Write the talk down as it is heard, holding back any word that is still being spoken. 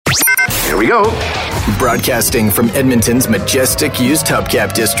Here we go. Broadcasting from Edmonton's majestic used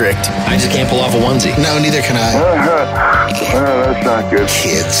hubcap district. I just can't pull off a onesie. No, neither can I. That's not good.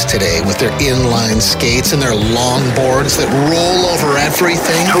 Kids today with their inline skates and their long boards that roll over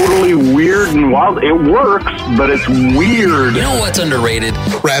everything. Totally weird and wild. It works, but it's weird. You know what's underrated?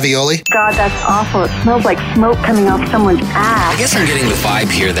 Ravioli. God, that's awful. It smells like smoke coming off someone's ass. I guess I'm getting the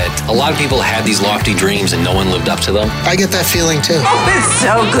vibe here that a lot of people had these lofty dreams and no one lived up to them. I get that feeling too. Oh, it's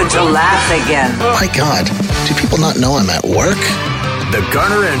so good to laugh again. My God, do people not know I'm at work? The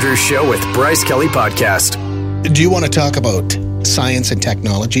Garner Andrews Show with Bryce Kelly Podcast. Do you want to talk about science and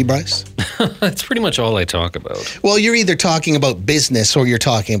technology, Bryce? That's pretty much all I talk about. Well, you're either talking about business or you're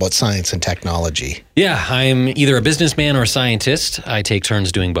talking about science and technology. Yeah, I'm either a businessman or a scientist. I take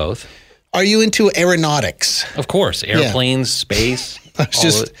turns doing both. Are you into aeronautics? Of course, airplanes, space.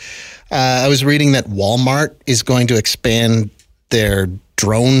 I was reading that Walmart is going to expand their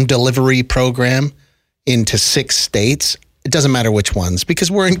drone delivery program into 6 states. It doesn't matter which ones because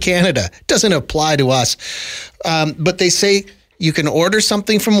we're in Canada. It doesn't apply to us. But they say you can order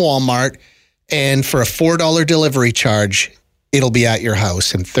something from Walmart and for a $4 delivery charge, it'll be at your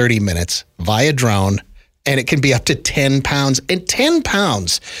house in 30 minutes via drone and it can be up to 10 pounds. And 10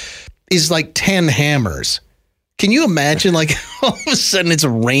 pounds is like 10 hammers. Can you imagine like all of a sudden it's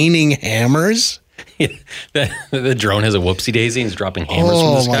raining hammers? The drone has a whoopsie daisy and is dropping hammers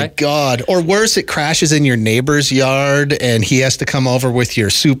from the sky. Oh my God. Or worse, it crashes in your neighbor's yard and he has to come over with your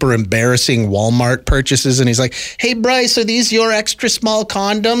super embarrassing Walmart purchases. And he's like, hey, Bryce, are these your extra small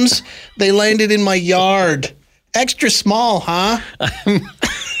condoms? They landed in my yard. Extra small, huh?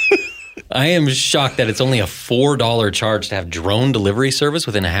 I am shocked that it's only a $4 charge to have drone delivery service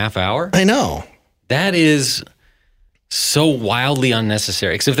within a half hour. I know. That is so wildly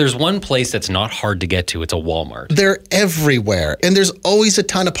unnecessary. Because if there's one place that's not hard to get to, it's a Walmart. They're everywhere. And there's always a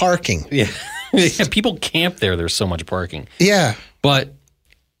ton of parking. Yeah. People camp there. There's so much parking. Yeah. But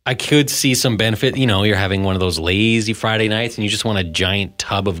I could see some benefit. You know, you're having one of those lazy Friday nights and you just want a giant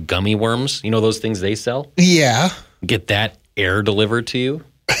tub of gummy worms. You know those things they sell? Yeah. Get that air delivered to you.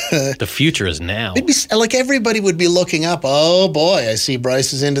 The future is now. It'd be like everybody would be looking up, oh boy, I see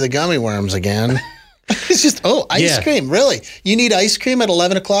Bryce is into the gummy worms again. It's just, ice cream, really? You need ice cream at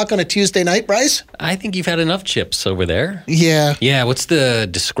 11 o'clock on a Tuesday night, Bryce? I think you've had enough chips over there. Yeah. Yeah, what's the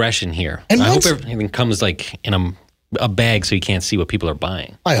discretion here? And I hope everything comes like in a bag so you can't see what people are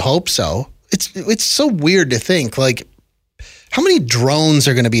buying. I hope so. It's so weird to think, like, how many drones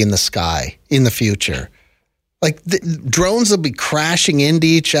are going to be in the sky in the future? Like, the drones will be crashing into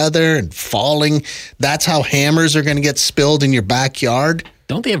each other and falling. That's how hammers are going to get spilled in your backyard.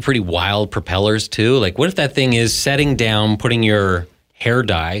 Don't they have pretty wild propellers, too? Like, what if that thing is setting down, putting your hair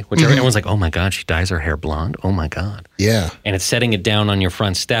dye, which everyone's like, oh, my God, she dyes her hair blonde? Oh, my God. Yeah. And it's setting it down on your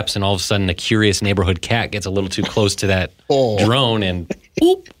front steps, and all of a sudden a curious neighborhood cat gets a little too close to that drone, and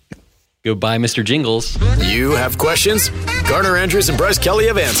boop, goodbye, Mr. Jingles. You have questions? Garner Andrews and Bryce Kelly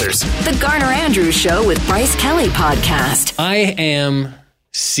have answers. The Garner Andrews Show with Bryce Kelly Podcast. I am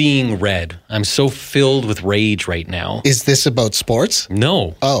seeing red. I'm so filled with rage right now. Is this about sports?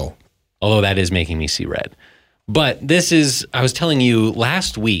 No. Oh. Although that is making me see red. But this is, I was telling you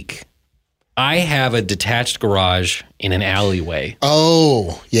last week, I have a detached garage in an alleyway.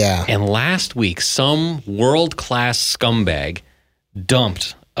 Oh, yeah. And last week, some world-class scumbag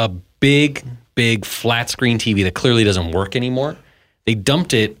dumped a big flat screen TV that clearly doesn't work anymore. They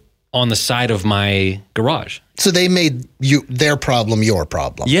dumped it on the side of my garage. So they made their problem your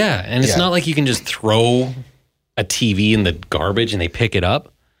problem. Yeah, and it's not like you can just throw a TV in the garbage and they pick it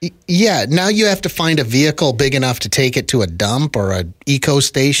up. Yeah, now you have to find a vehicle big enough to take it to a dump or an eco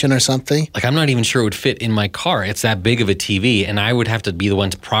station or something. Like, I'm not even sure it would fit in my car. It's that big of a TV, and I would have to be the one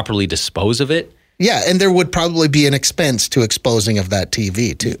to properly dispose of it. Yeah, and there would probably be an expense to disposing of that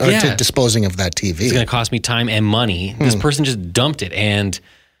TV, too. It's going to cost me time and money. This person just dumped it, and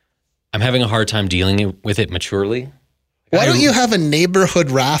I'm having a hard time dealing with it maturely. Why don't you have a neighborhood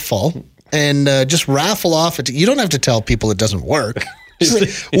raffle and just raffle off it? You don't have to tell people it doesn't work.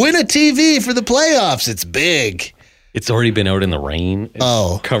 Win a TV for the playoffs. It's big. It's already been out in the rain.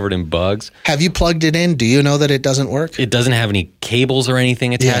 It's covered in bugs. Have you plugged it in? Do you know that it doesn't work? It doesn't have any cables or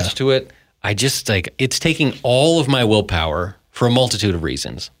anything attached to it. I just it's taking all of my willpower for a multitude of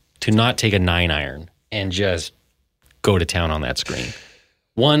reasons to not take a 9-iron and just go to town on that screen.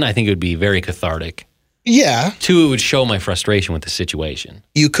 One, I think it would be very cathartic. Yeah. Two, it would show my frustration with the situation.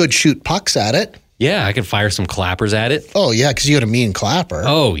 You could shoot pucks at it. Yeah, I could fire some clappers at it. Oh, yeah, because you had a mean clapper.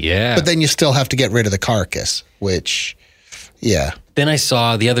 Oh, yeah. But then you still have to get rid of the carcass, which, yeah. Then I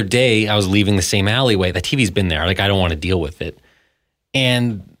saw the other day, I was leaving the same alleyway. The TV's been there. Like, I don't want to deal with it.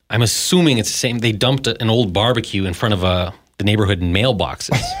 And I'm assuming it's the same. They dumped an old barbecue in front of the neighborhood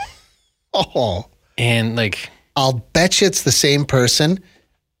mailboxes. Oh. And like, I'll bet you it's the same person.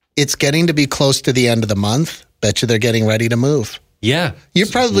 It's getting to be close to the end of the month. Bet you they're getting ready to move. yeah. You're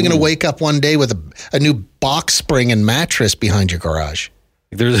probably going to wake up one day with a new box spring and mattress behind your garage.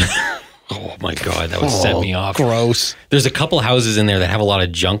 There's, oh my God, that would set me off. Gross. There's a couple houses in there that have a lot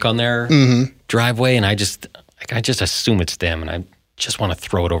of junk on their driveway, and I just assume it's them, and I just want to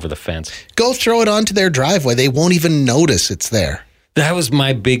throw it over the fence. Go throw it onto their driveway. They won't even notice it's there. That was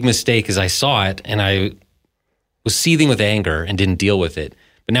my big mistake, is I saw it, and I was seething with anger and didn't deal with it.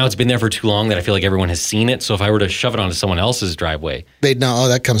 But now it's been there for too long that I feel like everyone has seen it. So if I were to shove it onto someone else's driveway, They'd know,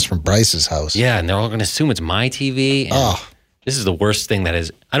 that comes from Bryce's house. yeah, and they're all going to assume it's my TV. And this is the worst thing that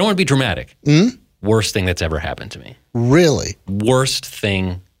is. I don't want to be dramatic. Worst thing that's ever happened to me. Really? Worst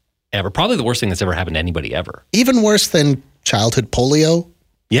thing ever. Probably the worst thing that's ever happened to anybody ever. Even worse than childhood polio?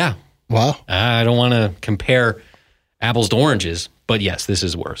 Yeah. Wow. I don't want to compare apples to oranges, but yes, this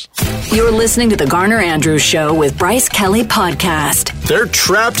is worse. You're listening to the Garner Andrews Show with Bryce Kelly Podcast. They're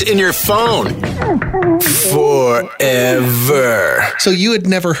trapped in your phone forever. So you had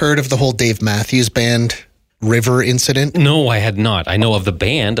never heard of the whole Dave Matthews Band river incident? No, I had not. I know of the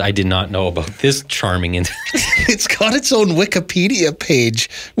band. I did not know about this charming incident. It's got its own Wikipedia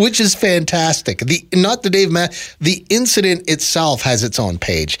page, which is fantastic. The incident itself has its own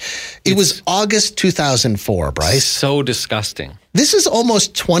page. It was August 2004, Bryce. So disgusting. This is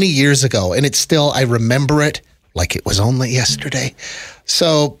almost 20 years ago, and it's still, I remember it like it was only yesterday.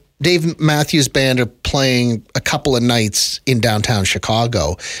 So Dave Matthews Band are playing a couple of nights in downtown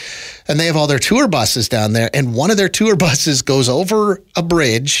Chicago, and they have all their tour buses down there, and one of their tour buses goes over a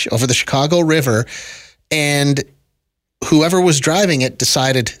bridge over the Chicago River, and whoever was driving it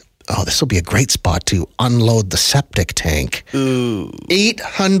decided, oh, this will be a great spot to unload the septic tank. Ooh.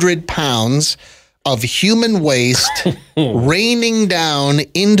 800 pounds of human waste raining down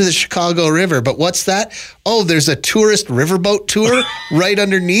into the Chicago River. But what's that? Oh, there's a tourist riverboat tour right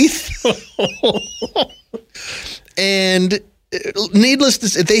underneath. And needless to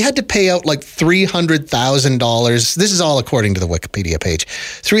say, they had to pay out like $300,000. This is all according to the Wikipedia page.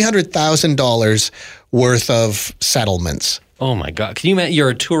 $300,000 worth of settlements. Oh my God. Can you imagine? You're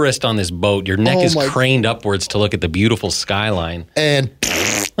a tourist on this boat. Your neck is craned upwards to look at the beautiful skyline. And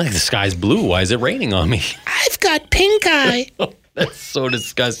like, the sky's blue. Why is it raining on me? I've got pink eye. That's so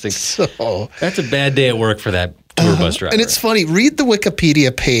disgusting. So that's a bad day at work for that tour bus driver. And it's funny, read the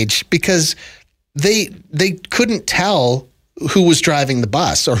Wikipedia page, because they couldn't tell who was driving the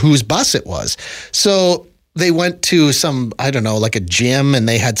bus or whose bus it was. So they went to some, I don't know, like a gym, and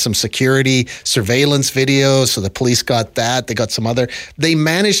they had some security surveillance video. So the police got that. They got some other. They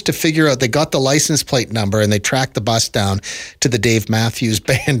managed to figure out, they got the license plate number, and they tracked the bus down to the Dave Matthews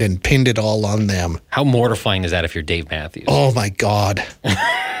Band and pinned it all on them. How mortifying is that if you're Dave Matthews? Oh, my God.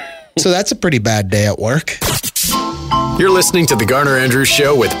 So that's a pretty bad day at work. You're listening to the Garner Andrews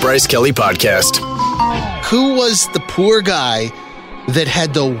Show with Bryce Kelly Podcast. Who was the poor guy that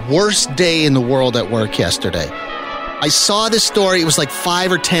had the worst day in the world at work yesterday? I saw this story. It was like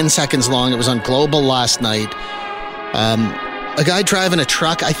 5 or 10 seconds long. It was on Global last night. A guy driving a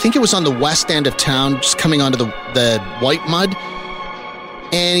truck, I think it was on the west end of town, just coming onto the white mud.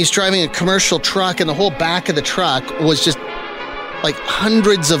 And he's driving a commercial truck, and the whole back of the truck was just like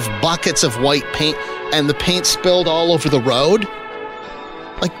hundreds of buckets of white paint, and the paint spilled all over the road.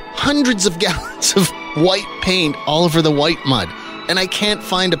 Like hundreds of gallons of white paint all over the white mud. And I can't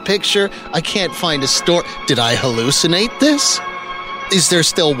find a picture. I can't find a story. Did I hallucinate this? Is there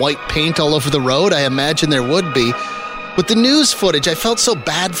still white paint all over the road? I imagine there would be. With the news footage, I felt so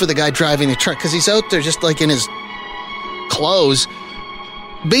bad for the guy driving the truck, because he's out there just like in his clothes,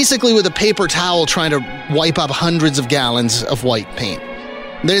 basically with a paper towel trying to wipe up hundreds of gallons of white paint.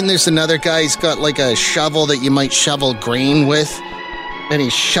 Then there's another guy, he's got like a shovel that you might shovel grain with, and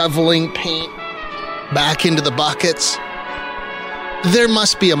he's shoveling paint back into the buckets. There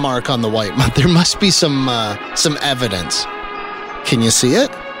must be a mark on the white mud. There must be some evidence. Can you see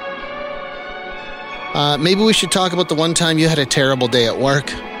it? Maybe we should talk about the one time you had a terrible day at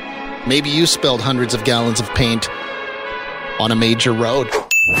work. Maybe you spilled hundreds of gallons of paint on a major road.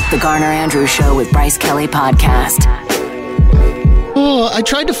 The Garner Andrews Show with Bryce Kelly Podcast. Oh, I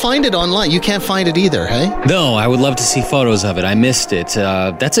tried to find it online. You can't find it either, hey? No, I would love to see photos of it. I missed it.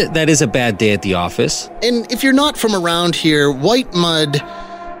 That's it. That is a bad day at the office. And if you're not from around here, white mud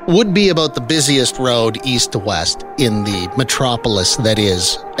would be about the busiest road east to west in the metropolis that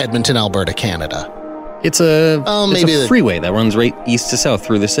is Edmonton, Alberta, Canada. It's a freeway that runs right east to south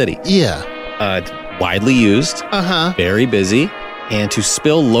through the city. Yeah. Widely used. Uh-huh. Very busy. and to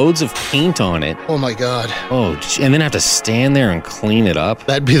spill loads of paint on it. Oh my God. Oh, and then have to stand there and clean it up.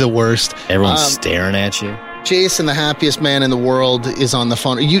 That'd be the worst. Everyone's staring at you. Jason, the happiest man in the world, is on the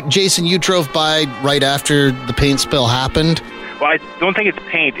phone. Jason, you drove by right after the paint spill happened? Well, I don't think it's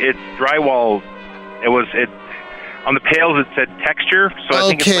paint. It's drywall. It on the pails it said texture, so I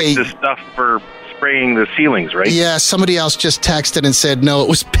think it's like the stuff for spraying the ceilings, right? Yeah, somebody else just texted and said, no, it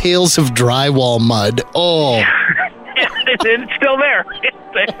was pails of drywall mud. Oh. It's still there.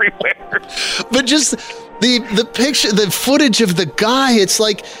 It's everywhere. But just the picture, the footage of the guy, it's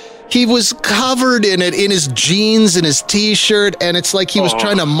like he was covered in it, in his jeans and his T-shirt, and it's like he was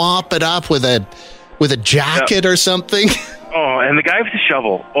trying to mop it up with a jacket or something. Oh, and the guy with the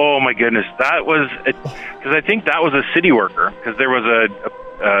shovel. Oh, my goodness. That was, because I think that was a city worker, because there was a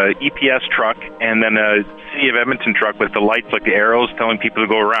EPS truck and then a City of Edmonton truck with the lights like the arrows telling people to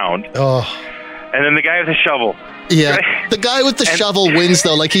go around. Oh. And then the guy with the shovel. Yeah, the guy with the shovel wins,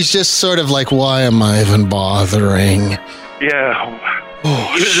 though. Like, he's just sort of like, why am I even bothering? Yeah.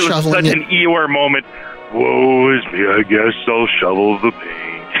 Oh, it was such an Eeyore moment. Woe is me, I guess I'll shovel the paint.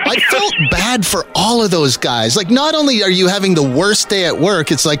 I felt bad for all of those guys. Like, not only are you having the worst day at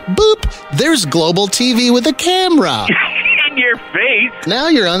work, it's like, boop, there's global TV with a camera. In your face. Now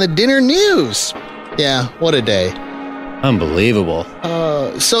you're on the dinner news. Yeah, what a day. Unbelievable.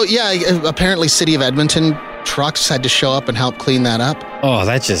 So, yeah, apparently City of Edmonton trucks had to show up and help clean that up. Oh,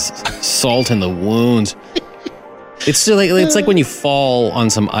 that's just salt in the wounds. It's still it's like when you fall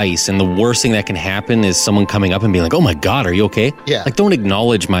on some ice, and the worst thing that can happen is someone coming up and being like, "Oh my God, are you okay?" Yeah. Like, don't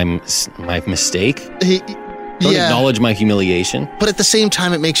acknowledge my mistake. Don't acknowledge my humiliation. But at the same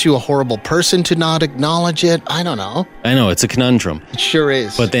time, it makes you a horrible person to not acknowledge it. I don't know. I know, it's a conundrum. It sure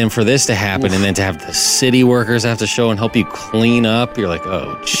is. But then for this to happen, and then to have the city workers have to show and help you clean up, you're like,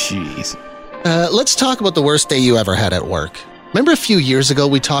 oh, jeez. Let's talk about the worst day you ever had at work. Remember a few years ago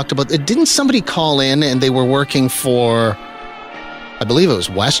we talked about, didn't somebody call in and they were working for, I believe it was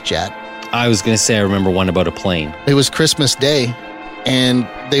WestJet. I was going to say I remember one about a plane. It was Christmas Day, and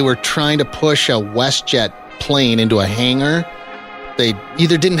they were trying to push a WestJet plane into a hangar. They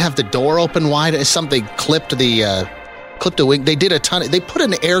either didn't have the door open wide, or something clipped a wing. They did they put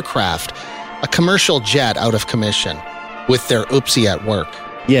an aircraft, a commercial jet, out of commission with their oopsie at work.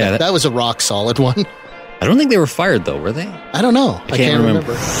 Yeah. That was a rock solid one. I don't think they were fired, though, were they? I don't know. I can't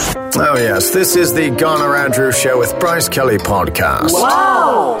remember. Oh, yes. This is the Garner and Bryce Show with Bryce Kelly podcast.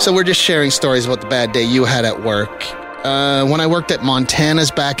 Wow! So we're just sharing stories about the bad day you had at work. When I worked at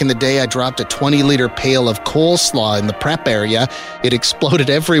Montana's back in the day, I dropped a 20-liter pail of coleslaw in the prep area. It exploded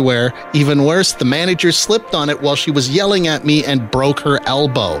everywhere. Even worse, the manager slipped on it while she was yelling at me and broke her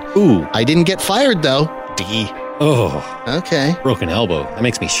elbow. Ooh. I didn't get fired, though. D. Oh. Okay. Broken elbow. That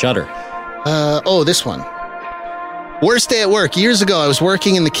makes me shudder. This one. Worst day at work. Years ago, I was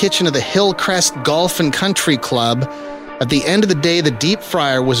working in the kitchen of the Hillcrest Golf and Country Club. At the end of the day, the deep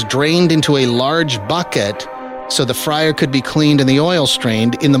fryer was drained into a large bucket so the fryer could be cleaned and the oil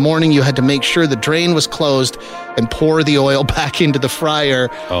strained. In the morning, you had to make sure the drain was closed and pour the oil back into the fryer.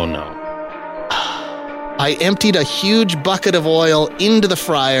 Oh, no. I emptied a huge bucket of oil into the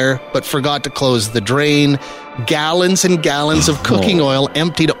fryer, but forgot to close the drain. Gallons and gallons of cooking oil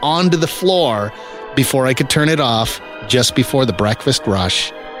emptied onto the floor before I could turn it off, just before the breakfast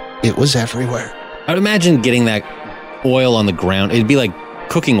rush. It was everywhere. I would imagine getting that oil on the ground. It'd be like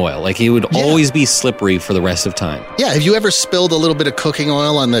cooking oil. Like, it would always be slippery for the rest of time. Yeah, have you ever spilled a little bit of cooking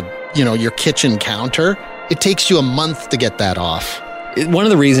oil on your kitchen counter? It takes you a month to get that off. One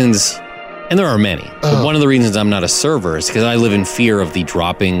of the reasons, and there are many, but one of the reasons I'm not a server is because I live in fear of the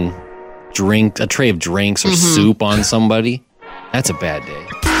dropping a tray of drinks or soup on somebody. That's a bad day.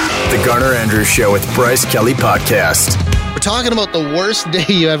 The Garner Andrews Show with Bryce Kelly podcast. We're talking about the worst day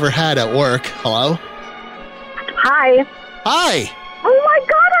you ever had at work. Hello? Hi. Hi. Oh my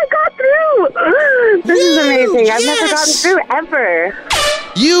God, I got through. This is amazing. I've never gotten through ever.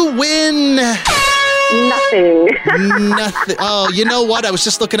 You win. Nothing. Nothing. Oh, you know what? I was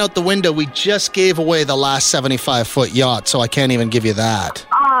just looking out the window. We just gave away the last 75-foot yacht, so I can't even give you that.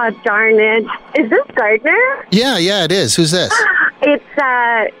 Oh, darn it. Is this Gardner? Yeah, it is. Who's this? It's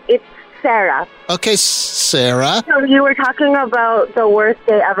Sarah. Okay, Sarah. So you were talking about the worst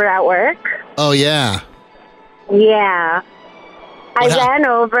day ever at work? Oh, yeah. Yeah. I ran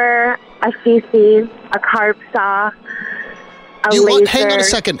over a CC, a carp saw, a laser. Hang on a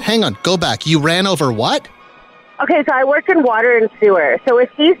second. Hang on. Go back. You ran over what? Okay, so I work in water and sewer. So a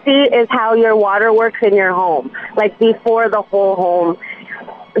CC is how your water works in your home, like before the whole home,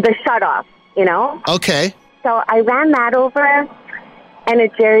 the shut-off, you know? Okay. So I ran that over, and a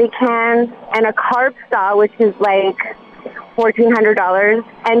jerry can, and a carp saw, which is like $1,400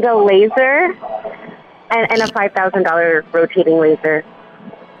 and a laser and a $5,000 rotating laser.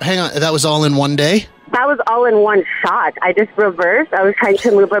 Hang on, that was all in one day? That was all in one shot. I just reversed. I was trying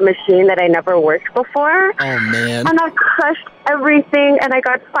to move a machine that I never worked before. Oh, man. And I crushed everything, and I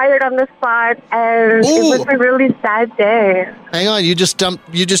got fired on the spot, and it was a really sad day. Hang on, you just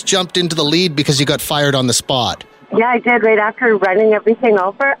jumped into the lead because you got fired on the spot. Yeah, I did. Right after running everything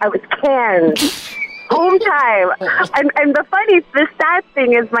over, I was canned. Home time. And the sad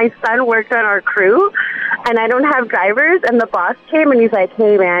thing is my son worked on our crew, and I don't have drivers, and the boss came, and he's like,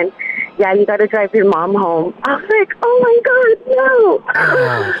 hey, man, yeah, you got to drive your mom home. I was like, oh, my God,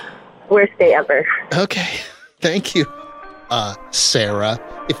 no. Worst day ever. Okay. Thank you, Sarah,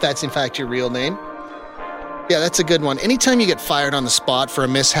 if that's in fact your real name. Yeah, that's a good one. Anytime you get fired on the spot for a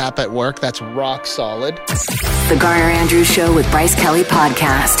mishap at work, that's rock solid. The Garner Andrews Show with Bryce Kelly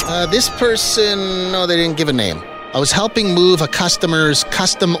Podcast. This person, no, they didn't give a name. I was helping move a customer's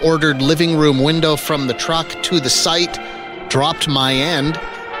custom-ordered living room window from the truck to the site, dropped my end.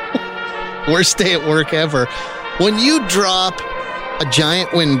 Worst day at work ever. When you drop a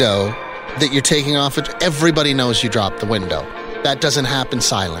giant window that you're taking off, everybody knows you dropped the window. That doesn't happen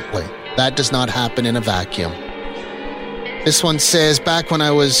silently. That does not happen in a vacuum. This one says, back when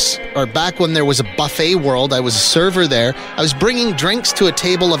there was a buffet world, I was a server there. I was bringing drinks to a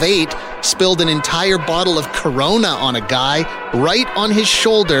table of 8, spilled an entire bottle of Corona on a guy right on his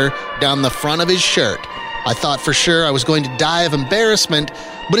shoulder down the front of his shirt. I thought for sure I was going to die of embarrassment,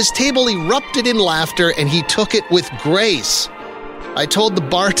 but his table erupted in laughter and he took it with grace. I told the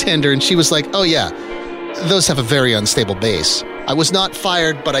bartender and she was like, oh yeah, those have a very unstable base. I was not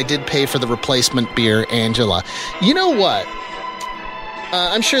fired, but I did pay for the replacement beer, Angela. You know what?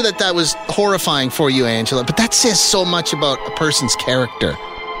 I'm sure that was horrifying for you, Angela, but that says so much about a person's character.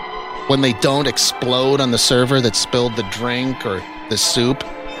 When they don't explode on the server that spilled the drink or the soup.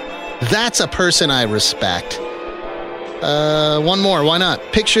 That's a person I respect. One more, why not?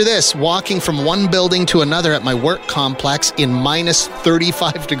 Picture this, walking from one building to another at my work complex in minus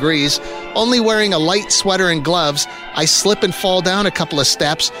 35 degrees, only wearing a light sweater and gloves. I slip and fall down a couple of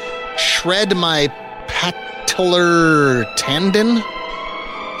steps, shred my patellar tendon,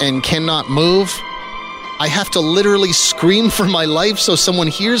 and cannot move. I have to literally scream for my life so someone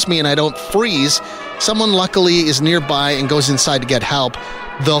hears me and I don't freeze. Someone luckily is nearby and goes inside to get help.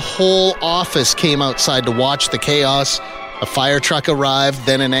 The whole office came outside to watch the chaos. A fire truck arrived,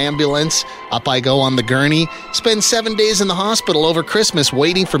 then an ambulance. Up I go on the gurney. Spend 7 days in the hospital over Christmas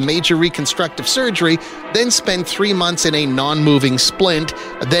waiting for major reconstructive surgery, then spend 3 months in a non-moving splint,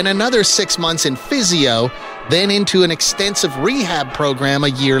 then another 6 months in physio, then into an extensive rehab program a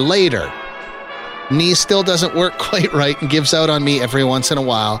year later. Knee still doesn't work quite right and gives out on me every once in a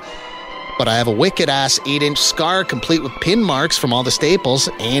while. But I have a wicked-ass 8-inch scar complete with pin marks from all the staples.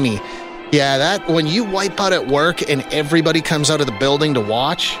 Annie. Yeah, that when you wipe out at work and everybody comes out of the building to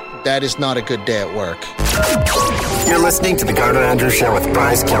watch, that is not a good day at work. You're listening to the Garner and Andrews Show with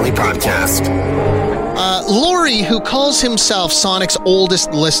Bryce Kelly Podcast. Laurie, who calls himself Sonic's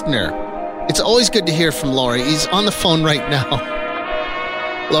oldest listener. It's always good to hear from Laurie. He's on the phone right now.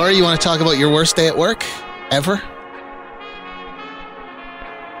 Laurie, you want to talk about your worst day at work ever?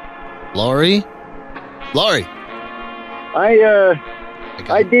 Laurie?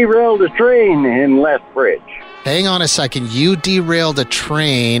 I derailed a train in Lethbridge. Hang on a second. You derailed a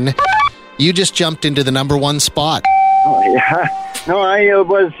train. You just jumped into the number one spot. Oh, yeah. No, I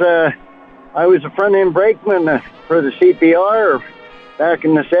was a front-end brakeman for the CPR back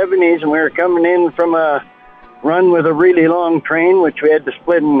in the 70s, and we were coming in from a run with a really long train, which we had to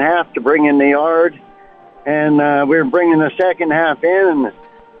split in half to bring in the yard. And we were bringing the second half in, and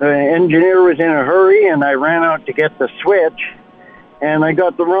the engineer was in a hurry, and I ran out to get the switch, and I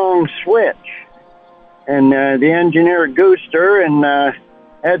got the wrong switch. And the engineer goosed her, and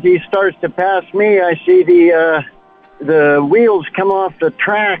as he starts to pass me, I see the wheels come off the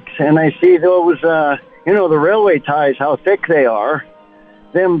tracks, and I see those, the railway ties, how thick they are.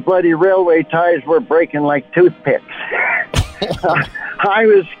 Them bloody railway ties were breaking like toothpicks. I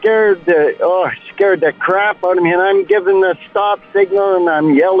was scared the crap out of me, and I'm giving the stop signal, and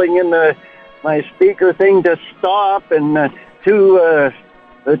I'm yelling in my speaker thing to stop, and the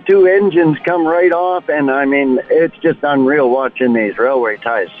two engines come right off, and I mean, it's just unreal watching these railway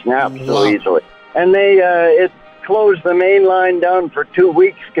ties snap so easily. And it closed the main line down for 2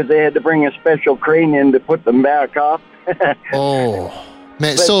 weeks because they had to bring a special crane in to put them back up. Oh,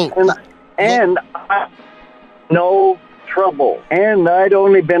 man! No trouble. And I'd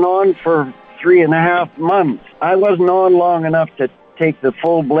only been on for 3.5 months. I wasn't on long enough to take the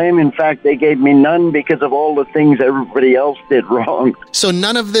full blame. In fact, they gave me none because of all the things everybody else did wrong. So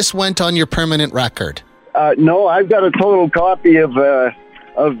none of this went on your permanent record? No, I've got a total copy of it.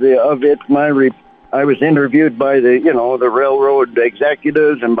 I was interviewed by the railroad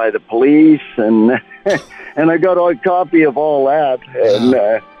executives and by the police, and and I got a copy of all that.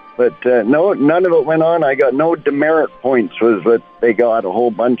 And but no, none of it went on. I got no demerit points. Was what they got a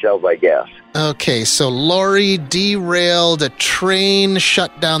whole bunch of, I guess. Okay, so lorry derailed, a train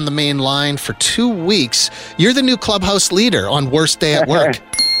shut down the main line for 2 weeks. You're the new clubhouse leader on Worst Day at Work.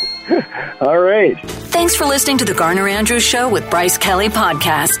 All right. Thanks for listening to the Garner Andrews Show with Bryce Kelly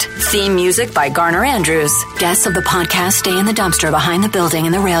Podcast. Theme music by Garner Andrews. Guests of the podcast stay in the dumpster behind the building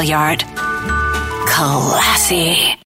in the rail yard. Classy.